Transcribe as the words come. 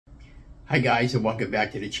Hi guys, and welcome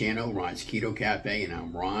back to the channel, Ron's Keto Cafe, and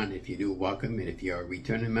I'm Ron. If you're new, welcome, and if you're a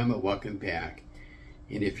returning member, welcome back.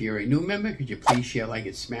 And if you're a new member, could you please share, like,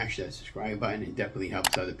 and smash that subscribe button? It definitely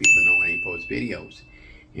helps other people know when I post videos.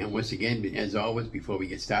 And once again, as always, before we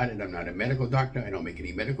get started, I'm not a medical doctor. I don't make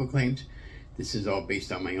any medical claims. This is all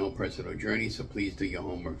based on my own personal journey, so please do your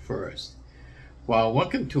homework first. Well,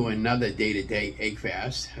 welcome to another day-to-day egg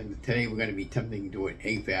fast. And today we're going to be attempting to do an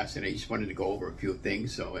egg fast, and I just wanted to go over a few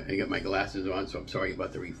things. So I got my glasses on, so I'm sorry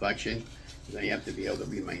about the reflection, because I have to be able to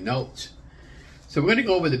read my notes. So we're going to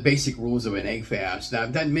go over the basic rules of an egg fast. Now,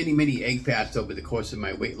 I've done many egg fasts over the course of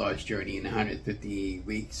my weight loss journey in 150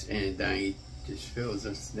 weeks, and I just feel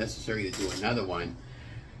it's necessary to do another one.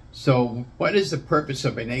 So what is the purpose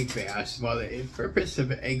of an egg fast? Well, the purpose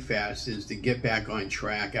of an egg fast is to get back on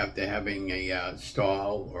track after having a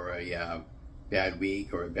stall or a bad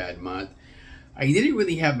week or a bad month. I didn't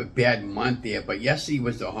really have a bad month there, but yesterday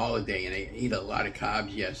was the holiday and I ate a lot of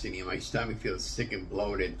carbs yesterday and my stomach feels sick and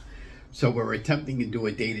bloated. So we're attempting to do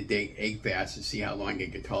a day-to-day egg fast to see how long I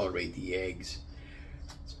can tolerate the eggs.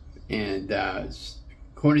 And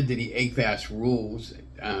according to the egg fast rules,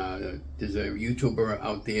 there's a YouTuber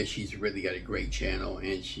out there. She's really got a great channel,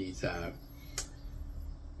 and she's her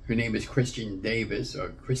name is Kristi Davis or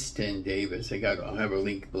Kristi Davis. I'll have a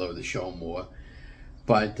link below to show more.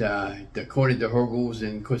 But according to her rules,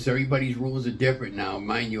 and of course everybody's rules are different now.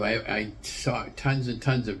 Mind you, I saw tons and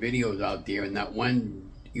tons of videos out there, and not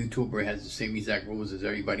one YouTuber has the same exact rules as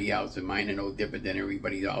everybody else, and mine are no different than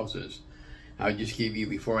everybody else's. I'll just give you,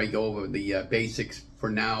 before I go over the basics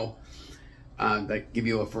for now, like give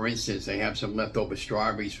you a for instance. I have some leftover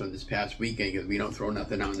strawberries from this past weekend because we don't throw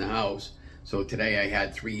nothing out in the house. So today I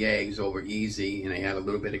had 3 eggs over easy, and I had a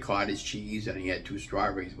little bit of cottage cheese, and I had 2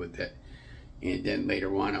 strawberries with it. And then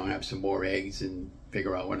later on I'll have some more eggs and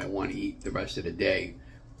figure out what I want to eat the rest of the day.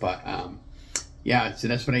 But yeah, so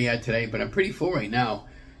that's what I had today, but I'm pretty full right now.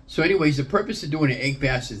 So anyways, the purpose of doing an egg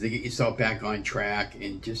fast is to get yourself back on track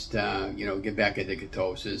and just you know, get back into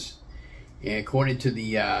ketosis. And according to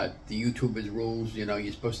the YouTuber's rules, you know,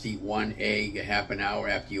 you're supposed to eat 1 egg a half an hour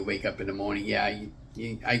after you wake up in the morning. Yeah,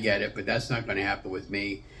 I get it, but that's not going to happen with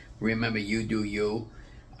me. Remember, you do you.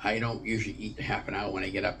 I don't usually eat half an hour when I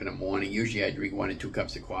get up in the morning. Usually I drink 1 or 2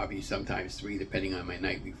 cups of coffee, sometimes 3, depending on my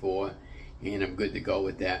night before. And I'm good to go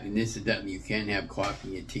with that. And incidentally, you can have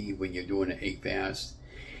coffee and tea when you're doing an egg fast.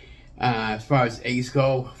 As far as eggs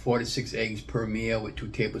go, 4 to 6 eggs per meal with 2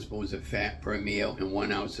 tablespoons of fat per meal and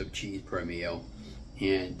 1 ounce of cheese per meal.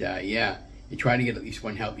 And yeah, you try to get at least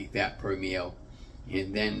 1 healthy fat per meal.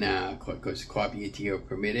 And then, of course, coffee and tea are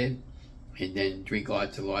permitted. And then drink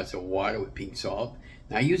lots and lots of water with pink salt.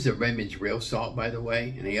 Now, I use the Redmond's real salt, by the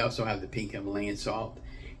way, and I also have the pink Himalayan salt.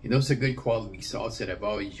 And those are good quality salts that I've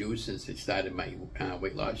always used since I started my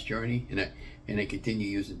weight loss journey. And I continue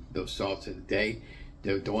using those salts of the day.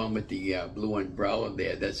 The one with the blue umbrella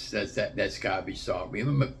there, that's garbage salt.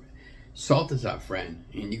 Remember, salt is our friend,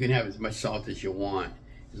 and you can have as much salt as you want,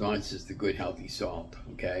 as long as it's the good, healthy salt,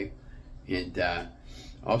 okay? And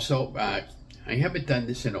also, I haven't done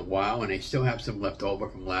this in a while, and I still have some left over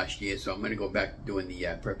from last year, so I'm going to go back to doing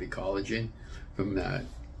the Perfect Collagen from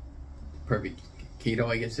Perfect Keto,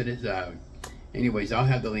 I guess it is. Anyways, I'll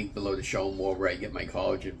have the link below to show more where I get my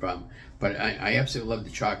collagen from. But I absolutely love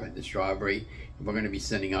the chocolate and the strawberry. We're going to be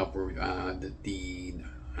sending out the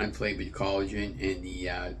unflavored collagen and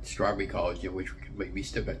the strawberry collagen, which we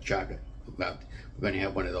still got chocolate left. We're going to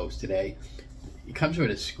have one of those today. It comes with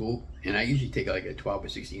a scoop, and I usually take like a 12 or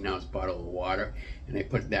 16 ounce bottle of water, and I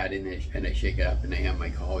put that in there, and I shake it up, and I have my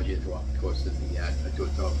collagen throughout the course of the until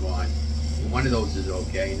it's all gone. And one of those is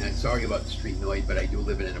okay, and I'm sorry about the street noise, but I do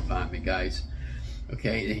live in an apartment, guys.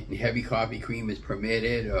 Okay, and heavy coffee cream is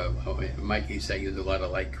permitted. In my case, I use a lot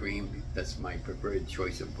of light cream. That's my preferred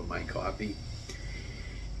choice for my coffee.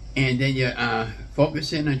 And then you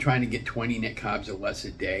focus in on trying to get 20 net carbs or less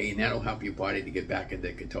a day, and that'll help your body to get back into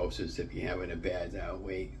ketosis if you're having a bad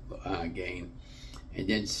weight gain. And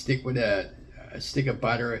then stick with a stick of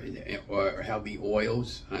butter or healthy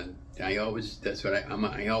oils. I always do the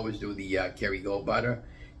Kerrygold butter.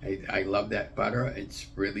 I love that butter. It's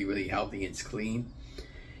really, really healthy. It's clean.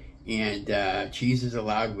 And cheese is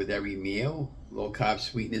allowed with every meal. Low-carb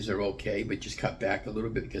sweeteners are okay, but just cut back a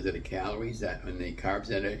little bit because of the calories and the carbs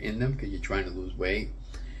that are in them, because you're trying to lose weight.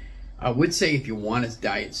 I would say if you want a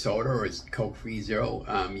diet soda or a Coke-free Zero,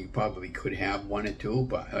 you probably could have 1 or 2,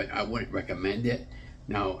 but I wouldn't recommend it.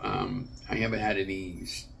 Now, I haven't had any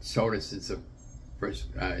soda since the first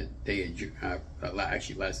day of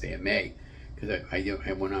actually last day of May, because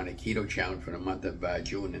I went on a keto challenge for the month of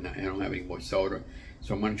June, and I don't have any more soda.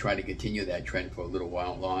 So I'm going to try to continue that trend for a little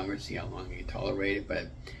while longer, see how long I can tolerate it. But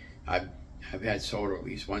I've had soda, at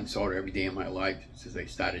least one soda every day in my life since I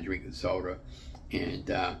started drinking soda. And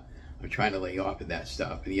I'm trying to lay off of that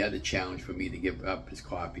stuff. And the other challenge for me to give up is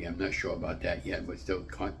coffee. I'm not sure about that yet, but still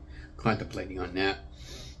contemplating on that.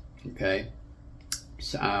 Okay.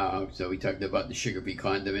 So we talked about the sugar-free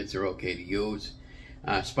condiments are okay to use.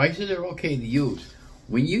 Spices are okay to use.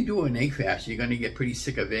 When you do an egg fast, you're going to get pretty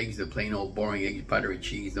sick of eggs, the plain old boring eggs, butter and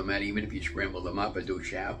cheese, no matter even if you scramble them up or do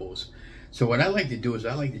shambles. So what I like to do is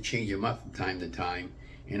I like to change them up from time to time.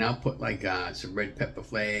 And I'll put like some red pepper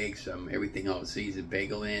flakes, some everything else, seasoned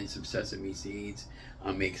bagel in, some sesame seeds.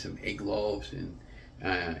 I'll make some egg loaves and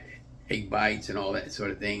egg bites and all that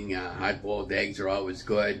sort of thing. Hard-boiled eggs are always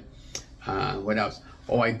good. What else?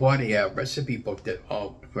 Oh, I bought a recipe book that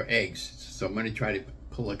for eggs. So I'm going to try to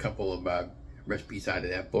pull a couple of recipes out of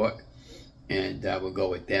that book, and we'll go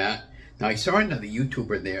with that. Now I saw another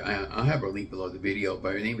YouTuber there. I'll have her link below the video,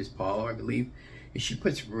 but her name is Paula, I believe, and she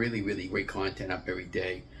puts really, really great content up every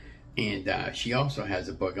day. And she also has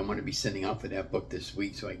a book. I'm going to be sending out for that book this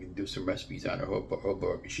week, so I can do some recipes out of her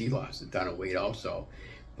book. She lost a ton of weight also,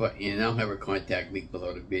 and I'll have her contact link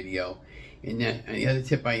below the video. And then the other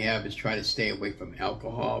tip I have is try to stay away from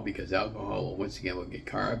alcohol, because alcohol, once again, will get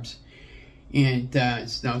carbs. And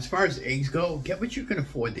now, as far as eggs go, get what you can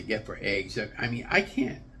afford to get for eggs. I mean, I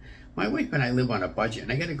can't. My wife and I live on a budget,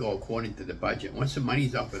 and I got to go according to the budget. Once the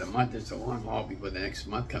money's off for the month, it's a long haul before the next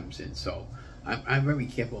month comes in. So I'm very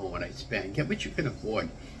careful on what I spend. Get what you can afford.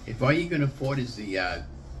 If all you can afford is the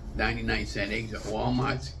 99-cent eggs at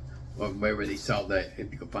Walmart's or wherever they sell that,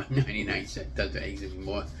 if you can find 99-cent dozen eggs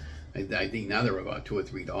anymore, I think now they're about $2 or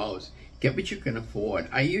 $3. Get what you can afford.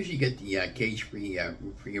 I usually get the cage-free,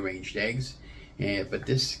 free-range eggs, but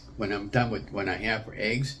this, when I'm done with what I have for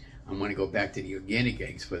eggs, I'm going to go back to the organic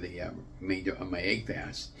eggs for the remainder of my egg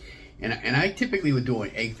fast. And I typically would do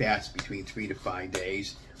an egg fast between 3 to 5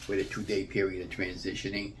 days with a 2-day period of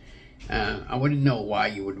transitioning. I wouldn't know why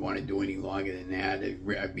you would want to do any longer than that.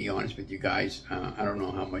 I'd be honest with you guys. I don't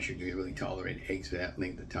know how much you really tolerate eggs for that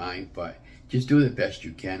length of time, but just do the best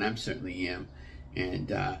you can. I certainly am. And,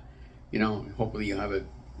 you know, hopefully you'll have a,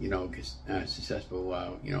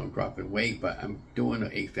 successful, drop in weight. But I'm doing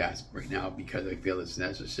an egg fast right now because I feel it's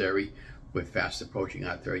necessary. We're fast approaching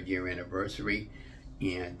our 3rd year anniversary.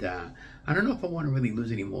 And I don't know if I want to really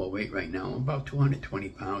lose any more weight right now. I'm about 220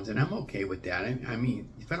 pounds, and I'm okay with that. I mean,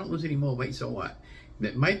 if I don't lose any more weight, so what?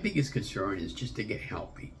 My biggest concern is just to get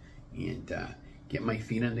healthy and get my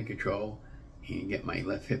feet under control and get my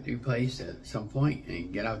left hip replaced at some point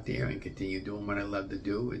and get out there and continue doing what I love to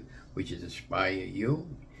do, which is inspire you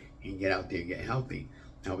and get out there and get healthy.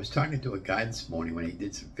 I was talking to a guy this morning when he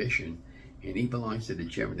did some fishing, and he belongs to the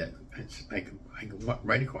gym that's like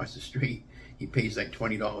right across the street. He pays like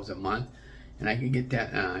 $20 a month, and I can get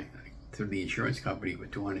that through the insurance company for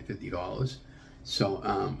 $250. So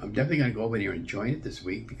I'm definitely going to go over there and join it this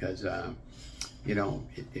week because,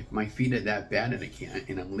 if my feet are that bad and I can't,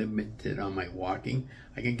 and I'm limited on my walking,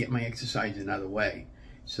 I can get my exercise another way.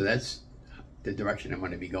 So that's the direction I'm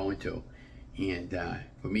going to be going to. And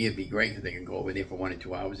for me, it'd be great because I can go over there for 1 or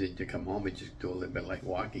 2 hours and to come home and just do a little bit like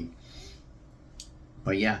walking.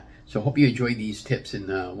 But yeah, so hope you enjoyed these tips and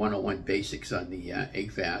 101 basics on the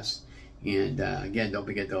egg fast. And again, don't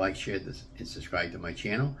forget to like, share this, and subscribe to my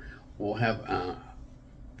channel. We'll have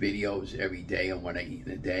videos every day on what I eat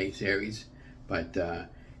in a day series. But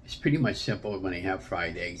it's pretty much simple when I have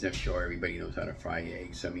fried eggs. I'm sure everybody knows how to fry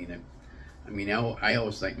eggs. I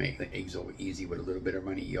always like make the eggs over easy with a little bit of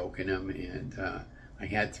runny yolk in them. And I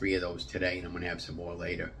had 3 of those today, and I'm going to have some more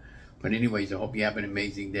later. But anyways, I hope you have an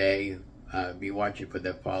amazing day. Be watching for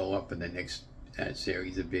the follow-up in the next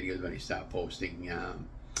series of videos when I start posting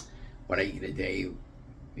what I eat a day.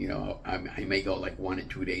 I may go like 1 or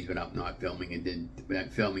 2 days without not filming, and then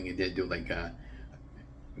do like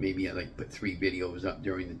maybe I put 3 videos up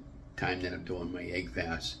during the time that I'm doing my egg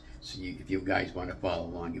fast. So if you guys want to follow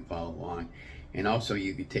along, you follow along. And also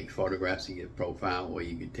you could take photographs of your profile, or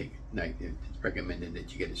you could take, it's recommended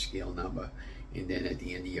that you get a scale number, and then at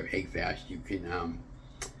the end of your egg fast you can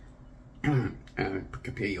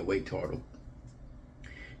compare your weight total.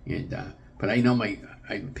 And but I know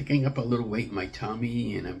I'm picking up a little weight in my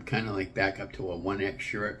tummy, and I'm kind of like back up to a 1X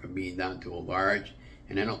shirt from being down to a large,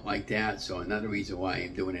 and I don't like that. So another reason why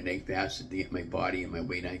I'm doing an egg fast is to get my body and my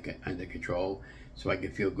weight under control, so I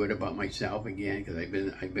can feel good about myself again, because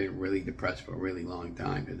I've been really depressed for a really long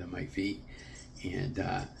time because of my feet. And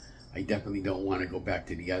I definitely don't want to go back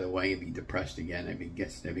to the other way and be depressed again. I've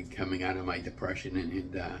been coming out of my depression,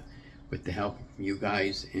 and with the help from you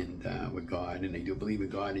guys and with God, and I do believe in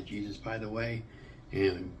God and Jesus, by the way,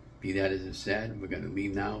 And be that as it said, we're going to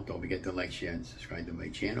leave now. Don't forget to like, share, and subscribe to my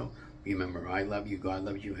channel. Remember, I love you. God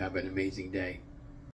loves you. Have an amazing day.